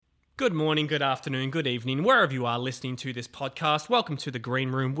Good morning, good afternoon, good evening, wherever you are listening to this podcast. Welcome to The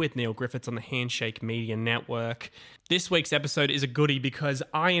Green Room with Neil Griffiths on the Handshake Media Network. This week's episode is a goodie because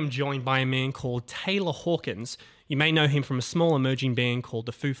I am joined by a man called Taylor Hawkins. You may know him from a small emerging band called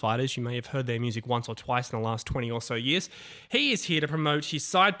the Foo Fighters. You may have heard their music once or twice in the last 20 or so years. He is here to promote his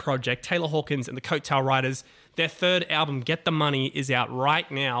side project, Taylor Hawkins and the Coattail Riders. Their third album, Get the Money, is out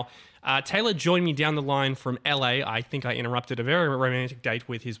right now. Taylor joined me down the line from LA. I think I interrupted a very romantic date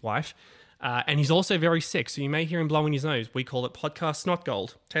with his wife. And he's also very sick, so you may hear him blowing his nose. We call it podcast snot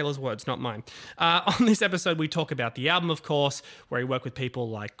gold. Taylor's words, not mine. On this episode, we talk about the album, of course, where he worked with people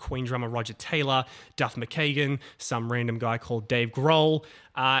like Queen drummer Roger Taylor, Duff McKagan, some random guy called Dave Grohl.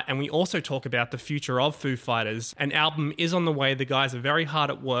 And we also talk about the future of Foo Fighters. An album is on the way. The guys are very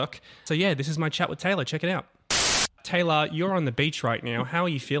hard at work. So yeah, this is my chat with Taylor. Check it out. Taylor, you're on the beach right now. How are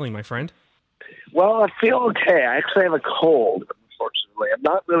you feeling, my friend? Well, I feel okay. I actually have a cold, unfortunately. I'm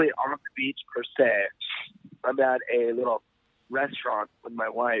not really on the beach per se. I'm at a little restaurant with my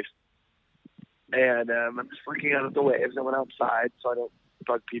wife, and I'm just looking out at the waves. I went outside so I don't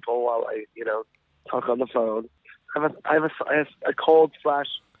bug people while I, talk on the phone. I have a cold /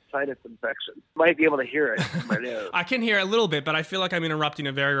 sinus infection. Might be able to hear it in my nose. I can hear it a little bit, but I feel like I'm interrupting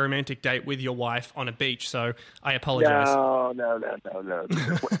a very romantic date with your wife on a beach, so I apologize. No.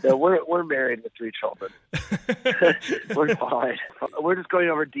 No, we're married with 3 children. We're fine. We're just going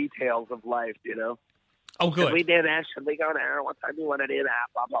over details of life, Oh, good. Should we do this? Should we go there? What time do you want to do that?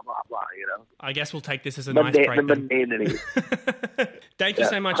 Blah, blah, blah, blah, I guess we'll take this as a nice break. The mundanity. Thank you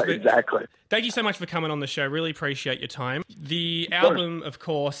so much. Exactly. Thank you so much for coming on the show. Really appreciate your time. The album, of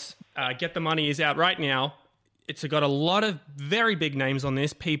course, Get the Money, is out right now. It's got a lot of very big names on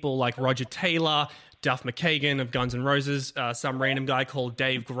this. People like Roger Taylor, Duff McKagan of Guns N' Roses, some random guy called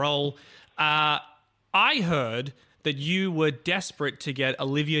Dave Grohl. I heard that you were desperate to get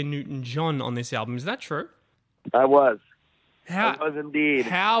Olivia Newton-John on this album. Is that true? I was. I was indeed.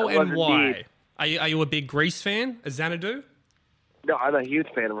 How and why? Indeed. Are you a big Grease fan, a Xanadu? No, I'm a huge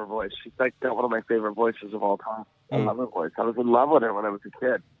fan of her voice. She's like one of my favorite voices of all time. I love her voice. I was in love with her when I was a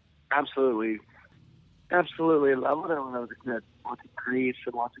kid. Absolutely in love with her when I was a kid. Watching Grease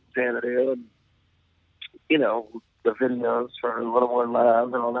and watching Xanadu and, the videos for A Little More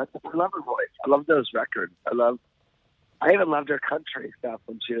Love and all that stuff. I love her voice. I love those records. I even loved her country stuff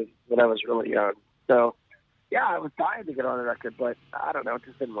when I was really young. So, yeah, I was dying to get on a record, but I don't know, it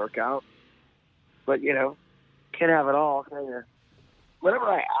just didn't work out. But, can't have it all, can you? Whenever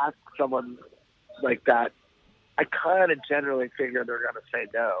I ask someone like that, I kind of generally figure they're going to say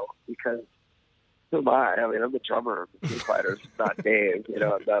no, because who am I? I mean, I'm the drummer of the Foo Fighters, not Dave.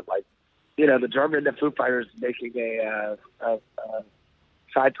 I'm not like, the drummer in the Foo Fighters making a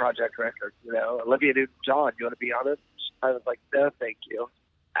side project record. Olivia Newton-John, you want to be on it? I was like, no, thank you.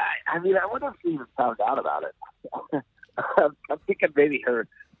 I wonder if she even found out about it. I'm thinking maybe her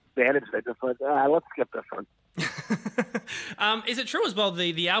management just went, let's skip this one. Is it true as well,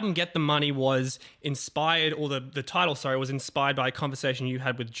 the album Get the Money was inspired, or the title, was inspired by a conversation you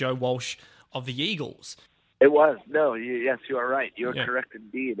had with Joe Walsh of the Eagles? It was. No, yes, you are right. You are correct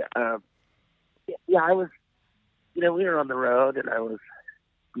indeed. I was, we were on the road, and I was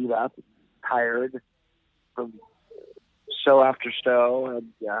beat up, tired from show after show,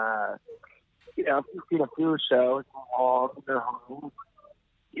 and I've seen a few shows all in their home.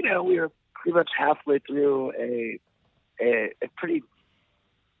 We were pretty much halfway through a pretty,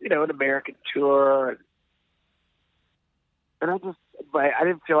 an American tour, and I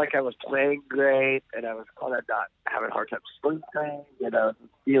didn't feel like I was playing great, and I was kind of not having a hard time sleeping, and I was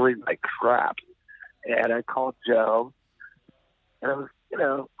feeling like crap. And I called Joe, and I was, it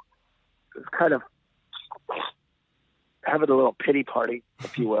was kind of having a little pity party,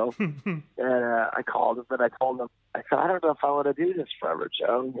 if you will. And I called him, and I told him, I said, I don't know if I want to do this forever,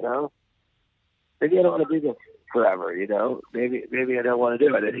 Joe, Maybe I don't want to do this forever, Maybe I don't want to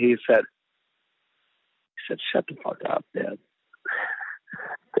do it. And he said, shut the fuck up, man.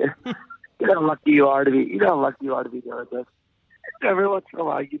 You know how lucky you are to be doing this. Every once in a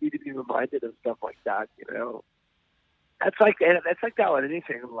while, you need to be reminded of stuff like that, That's like that with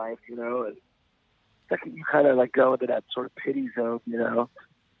anything in life, It's like you kind of like go into that sort of pity zone, if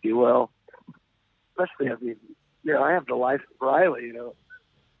you will. Especially, I have the life of Riley,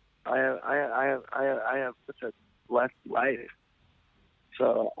 I have such a blessed life.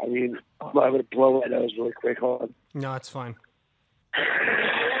 So, I'm going to blow my nose really quick. Hold on. No, it's fine.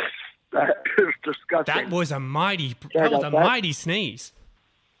 That was disgusting. That was a mighty sneeze.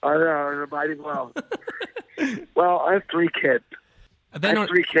 I know, a mighty blow. Well, I have 3 kids. I have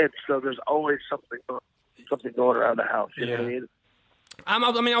 3 kids, so there's always something going around the house. You know what I mean?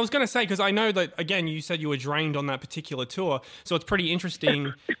 I mean, I was going to say, because I know that, again, you said you were drained on that particular tour, so it's pretty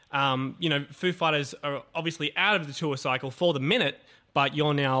interesting. Foo Fighters are obviously out of the tour cycle for the minute, but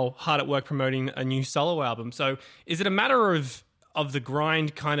you're now hard at work promoting a new solo album. So is it a matter of the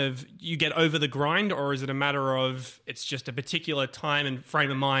grind, kind of, you get over the grind, or is it a matter of it's just a particular time and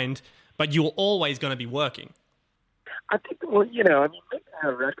frame of mind, but you're always going to be working? I think, well, making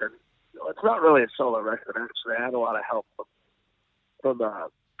a record, it's not really a solo record, actually. I had a lot of help from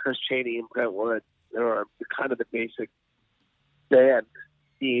Chris Chaney and Brent Wood. They were kind of the basic band,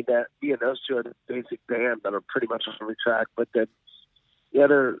 being those two are the basic band that are pretty much on every track, but then the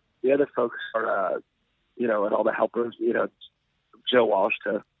other folks are, and all the helpers, Joe Walsh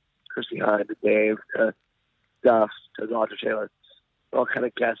to Chrissy Hine to Dave to Duff to Roger Taylor, all kind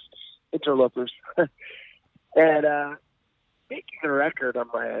of guest interlopers. And making a record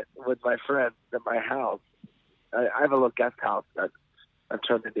with my friends in my house, I have a little guest house that I've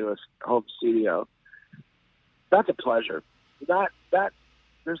turned into a home studio. That's a pleasure. That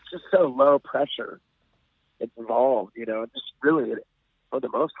there's just so low pressure involved, just really, for the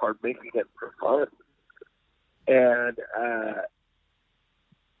most part, making it for fun. And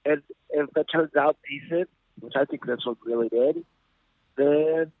if that turns out decent, which I think that's what really did,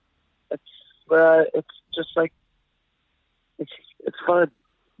 then it's just like it's fun.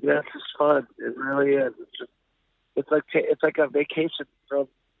 It's just fun. It really is. It's like a vacation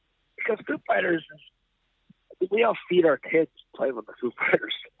because Foo Fighters we all feed our kids playing with the Foo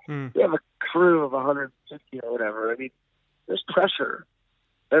Fighters. We have a crew of 150 or whatever. I mean, there's pressure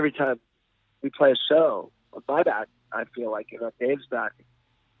every time we play a show. On my back, I feel like, on Dave's back,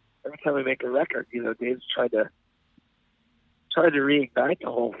 every time we make a record, Dave's trying to reignite the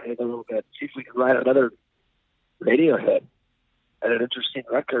whole thing a little bit, see if we can write another radio hit and an interesting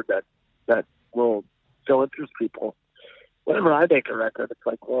record that will go interest people. Whenever I make a record, it's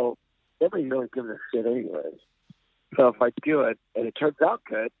like, well, nobody really gives a shit anyways. So if I do it and it turns out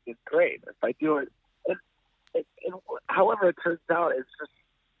good, it's great. If I do it, and however it turns out, it's just,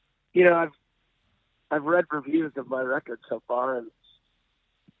 I've read reviews of my record so far, and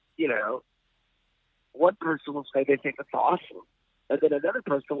one person will say they think it's awesome, and then another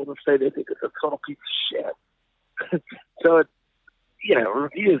person will say they think it's a total piece of shit. So it's,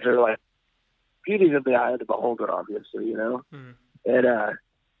 reviews are like beauty's in the eye of the beholder, obviously, and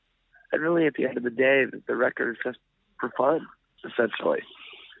really at the end of the day, the record is just for fun, essentially.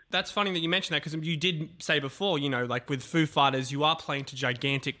 That's funny that you mentioned that, because you did say before, like with Foo Fighters, you are playing to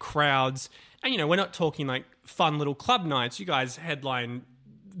gigantic crowds, and we're not talking like fun little club nights. You guys headline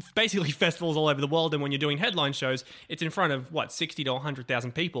basically festivals all over the world, and when you're doing headline shows, it's in front of 60 to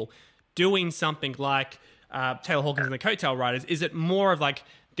 100,000 people. Doing something like Taylor Hawkins and the Coattail Riders, is it more of like,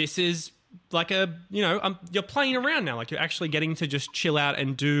 this is like you're playing around now, like you're actually getting to just chill out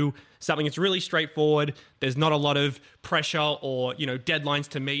and do something that's really straightforward. There's not a lot of pressure or, deadlines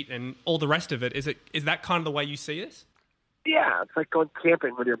to meet and all the rest of it. Is that kind of the way you see this? Yeah, it's like going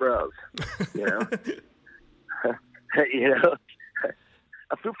camping with your bros,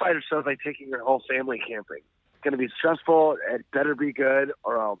 A Foo Fighters show is like taking your whole family camping. It's going to be stressful. It better be good,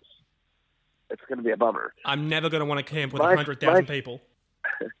 or else it's going to be a bummer. I'm never going to want to camp with 100,000 people.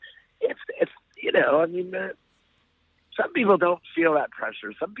 It's some people don't feel that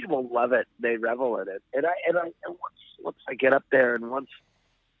pressure. Some people love it. They revel in it. And once I get up there, and once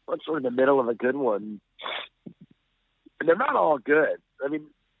we're in the middle of a good one, and they're not all good. I mean,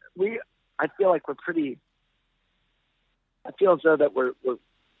 I feel like we're pretty. I feel as though that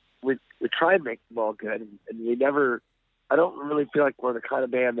we try and make them all good, and we never. I don't really feel like we're the kind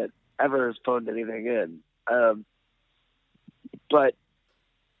of band that ever has phoned anything in. But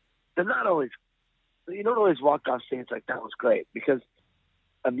they're not always. You don't always walk off stage like that was great, because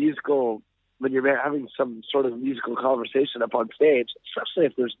when you're having some sort of musical conversation up on stage, especially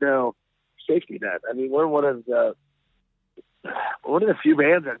if there's no safety net. I mean, we're one of the few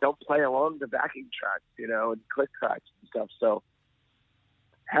bands that don't play along the backing tracks, and click tracks and stuff. So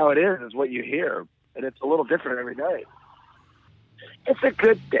how it is what you hear, and it's a little different every night. It's a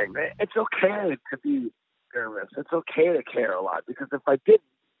good thing. It's okay to be nervous. It's okay to care a lot, because if I didn't,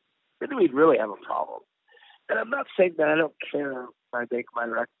 then we'd really have a problem. And I'm not saying that I don't care if I make my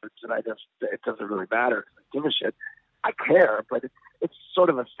records and it doesn't really matter. I give a shit. I care, but it's sort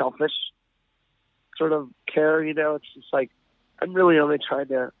of a selfish sort of care, It's just like, I'm really only trying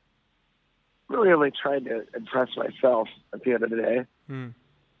to impress myself at the end of the day. But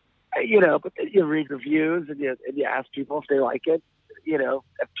then you read reviews and you ask people if they like it.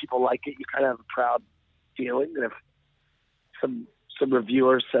 If people like it, you kind of have a proud feeling. And if some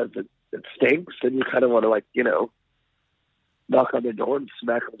reviewer says that it stinks, then you kind of want to knock on the door and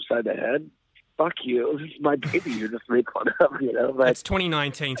smack them upside the head. Fuck you. This is my baby. You're just making fun of, you know. But it's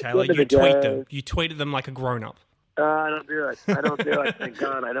 2019, Taylor. You tweet them. You tweeted them like a grown-up. I don't do it. I don't do it. Thank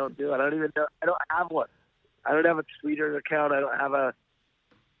God, I don't do it. I don't even know. I don't have one. I don't have a Twitter account. I don't have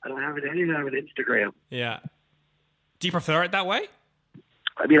anything. I have an Instagram. Yeah. Do you prefer it that way?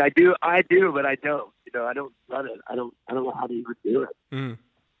 I mean, I do, but I don't. You know, I don't run it. I don't know how to even do it. Mm.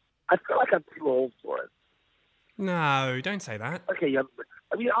 I feel like I'm too old for it. No, don't say that. Okay, yeah.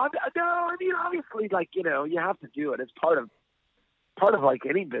 I mean, obviously, like, you know, you have to do it. It's part of like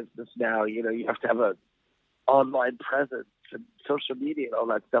any business now. You know, you have to have a online presence and social media and all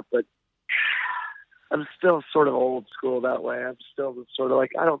that stuff. But I'm still sort of old school that way. I'm still sort of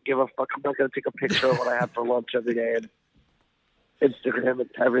like, I don't give a fuck. I'm not going to take a picture of what I have for lunch every day and Instagram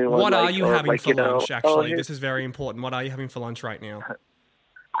it to everyone. What are you having for lunch, actually? This is very important. What are you having for lunch right now?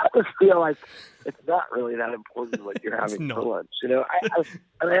 I just feel like it's not really that important what you're having for lunch. You know,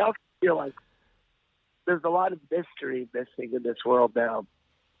 I also feel like there's a lot of mystery missing in this world now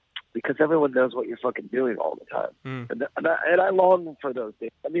because everyone knows what you're fucking doing all the time. And I long for those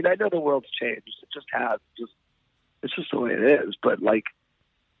days. I mean, I know the world's changed. It just has. It's just the way it is. But, like,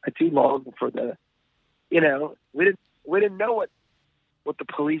 I do long for the, you know, we didn't know what the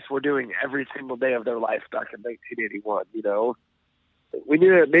police were doing every single day of their life back in 1981, you know. We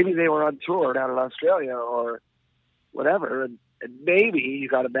knew that maybe they were on tour down in Australia or whatever, and maybe you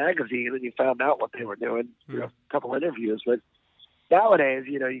got a magazine and you found out what they were doing, you know, a couple interviews. But nowadays,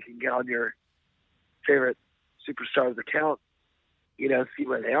 you know, you can get on your favorite superstar's account, you know, see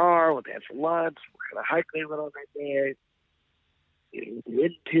where they are, what they had for lunch, what kind of hike they went on that day, you know, what they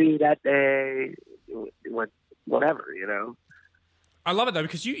into that day, whatever, you know. I love it, though,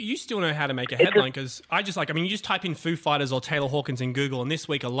 because you still know how to make a headline, because I mean, you just type in Foo Fighters or Taylor Hawkins in Google, and this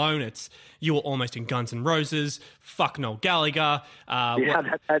week alone, it's you were almost in Guns N' Roses, fuck Noel Gallagher, I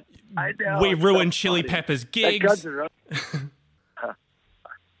know, we ruined Chili Peppers' gigs. Guns N' Roses.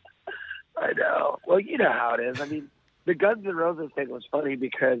 I know. Well, you know how it is. I mean, the Guns N' Roses thing was funny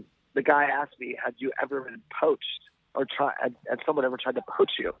because the guy asked me, had you ever been poached or had someone ever tried to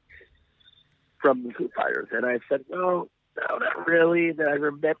poach you from the Foo Fighters? And I said, no, not really. Then I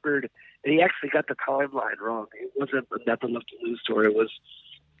remembered, and he actually got the timeline wrong. It wasn't a Nothing Left to Lose tour. It was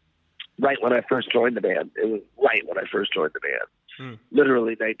right when I first joined the band.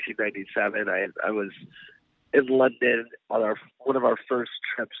 Literally 1997. I was in London on one of our first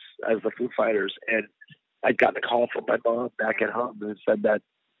trips as the Foo Fighters, and I got a call from my mom back at home and said that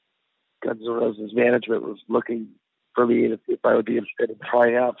Guns N' Roses management was looking for me if I would be interested in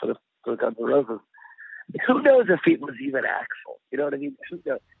trying out for the Guns N' Roses. Who knows if it was even Axl? You know what I mean? Who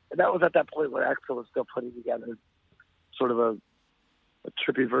knows? And that was at that point when Axl was still putting together sort of a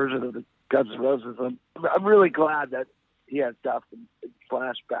trippy version of the Guns N' Roses. I'm really glad that he has stuff and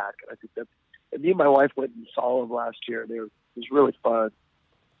flashback. And I think that, and me and my wife went and saw him last year. And it was really fun.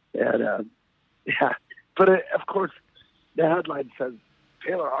 And yeah, but of course, the headline says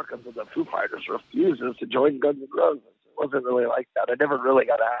Taylor Hawkins of the Foo Fighters refuses to join Guns N' Roses. It wasn't really like that. I never really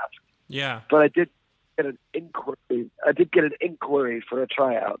got asked. Yeah, but I did get an inquiry for a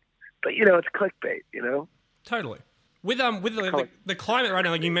tryout, but you know, it's clickbait, you know. Totally. With the climate right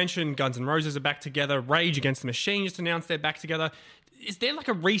now, like you mentioned, Guns N' Roses are back together. Rage Against the Machine just announced they're back together. Is there like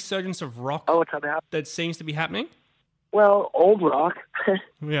a resurgence of rock that seems to be happening? Well, old rock.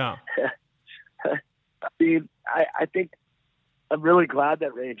 Yeah. I mean, I think I'm really glad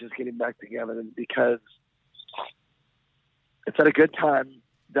that Rage is getting back together because it's at a good time,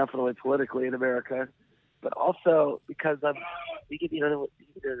 definitely politically in America. But also because I'm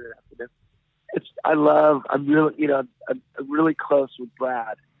really close with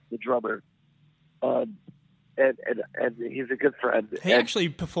Brad, the drummer, and he's a good friend. He actually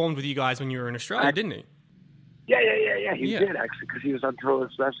performed with you guys when you were in Australia, didn't he? Yeah. He did actually because he was on tour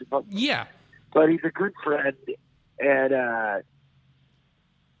with Smashing Pumpkins. Yeah, but he's a good friend, and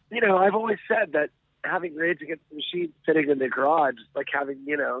you know, I've always said that having Rage Against the Machine sitting in the garage is like having,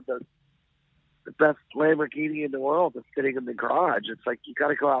 you know, the best Lamborghini in the world is sitting in the garage. It's like you got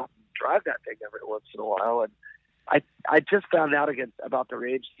to go out and drive that thing every once in a while. And I just found out again about the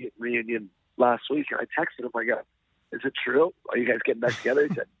Rage reunion last week, and I texted him. I go, "Is it true? Are you guys getting back together?"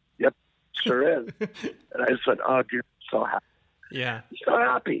 He said, "Yep, sure is." And I just went, "Oh, dude, I'm so happy." Yeah, I'm so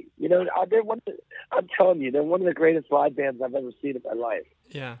happy. You know, I'm telling you, they're one of the greatest live bands I've ever seen in my life.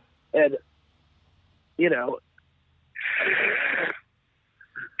 Yeah, and you know.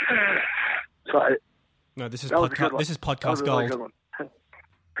 So no, this is podcast. This is podcast gold. Really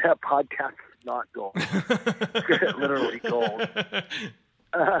that podcast is not gold. Literally gold.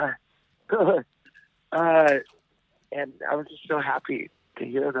 And I was just happy to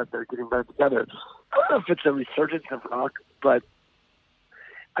hear that they're getting back together. I don't know if it's a resurgence of rock, but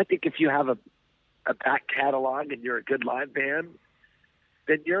I think if you have a back catalog and you're a good live band,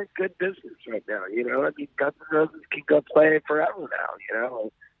 then you're in good business right now. You know, I mean, Guns N' Roses can go play forever now. You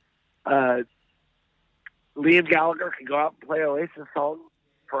know, Liam Gallagher can go out and play Oasis songs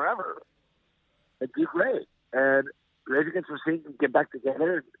forever and do great. And Rage Against the Machine can get back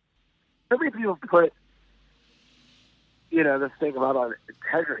together. So many people put, you know, this thing about on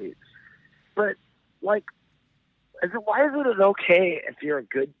integrity, but like, why isn't it okay if you're a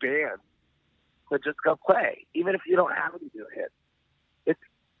good band to just go play, even if you don't have any new hits?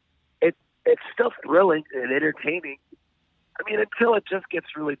 It's still thrilling and entertaining. I mean, until it just gets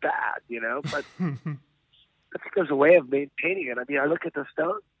really bad, you know. But I think there's a way of maintaining it. I mean, I look at the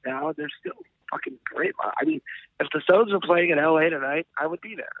Stones now, and they're still fucking great. I mean, if the Stones were playing in L.A. tonight, I would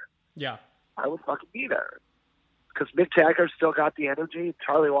be there. Yeah, I would fucking be there because Mick Jagger's still got the energy.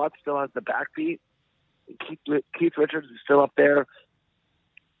 Charlie Watts still has the backbeat. Keith Richards is still up there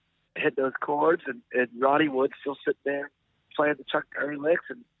hitting those chords, and Roddy Wood's still sitting there playing the Chuck Berry licks,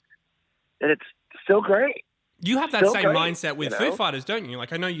 and it's still great. You have that Still same great, mindset with you Foo know? Fighters, don't you?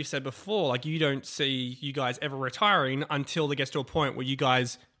 Like, I know you said before, like, you don't see you guys ever retiring until it gets to a point where you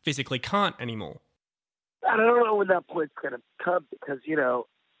guys physically can't anymore. I don't know when that point's going to come because, you know,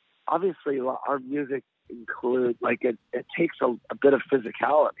 obviously our music includes, like, it takes a bit of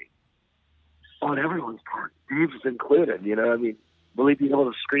physicality on everyone's part. Dave's included, you know? I mean, will he be able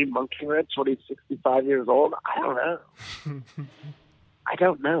to scream Monkey Wrench when he's 65 years old? I don't know. I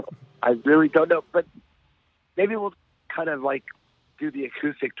don't know. I really don't know. But maybe we'll kind of like do the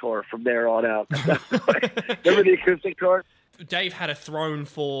acoustic tour from there on out. Remember the acoustic tour? Dave had a throne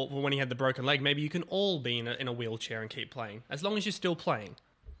for when he had the broken leg. Maybe you can all be in a wheelchair and keep playing, as long as you're still playing.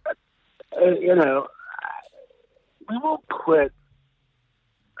 You know, we won't quit.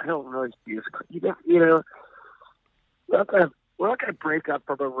 I don't really use, you know, we're not going to break up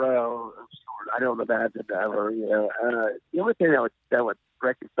from a row. I don't imagine ever, you know. The only thing that would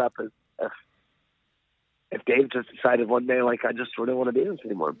break us up is if Dave just decided one day, like, I just don't want to do this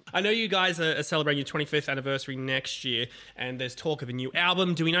anymore. I know you guys are celebrating your 25th anniversary next year, and there's talk of a new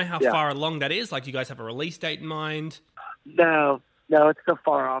album. Do we know how far along that is? Like, do you guys have a release date in mind? No, it's so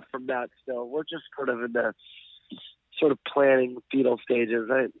far off from that still. We're just sort of in the sort of planning fetal stages.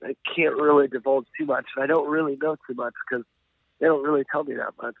 I can't really divulge too much, and I don't really know too much because they don't really tell me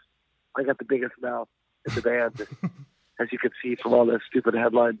that much. I got the biggest mouth in the band, as you can see from all those stupid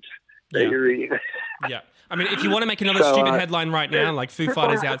headlines that you're reading. Yeah. I mean, if you want to make another stupid headline right now, like Foo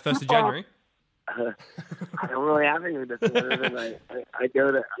Fighters out 1st of January. I don't really have anything to say.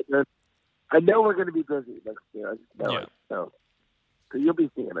 I know we're going to be busy next year. So you'll be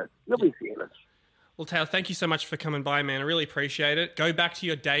seeing us. Well, Taylor, thank you so much for coming by, man. I really appreciate it. Go back to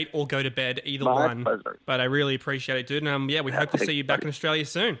your date or go to bed, either one. Pleasure. But I really appreciate it, dude. And we hope to see you back in Australia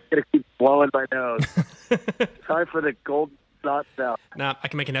soon. I'm going to keep blowing my nose. Sorry for the golden thoughts now. Nah, I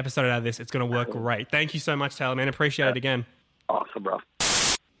can make an episode out of this. It's going to work great. Thank you so much, Taylor, man. Appreciate it again. Awesome, bro.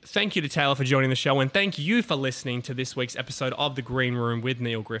 Thank you to Taylor for joining the show, and thank you for listening to this week's episode of The Green Room with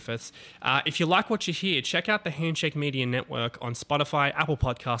Neil Griffiths. If you like what you hear, check out the Handshake Media Network on Spotify, Apple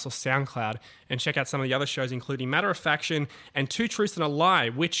Podcasts, or SoundCloud, and check out some of the other shows, including Matter of Faction and Two Truths and a Lie,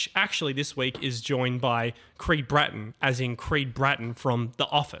 which actually this week is joined by Creed Bratton, as in Creed Bratton from The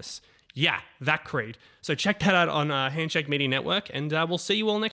Office. Yeah, that Creed. So check that out on Handshake Media Network, and we'll see you all next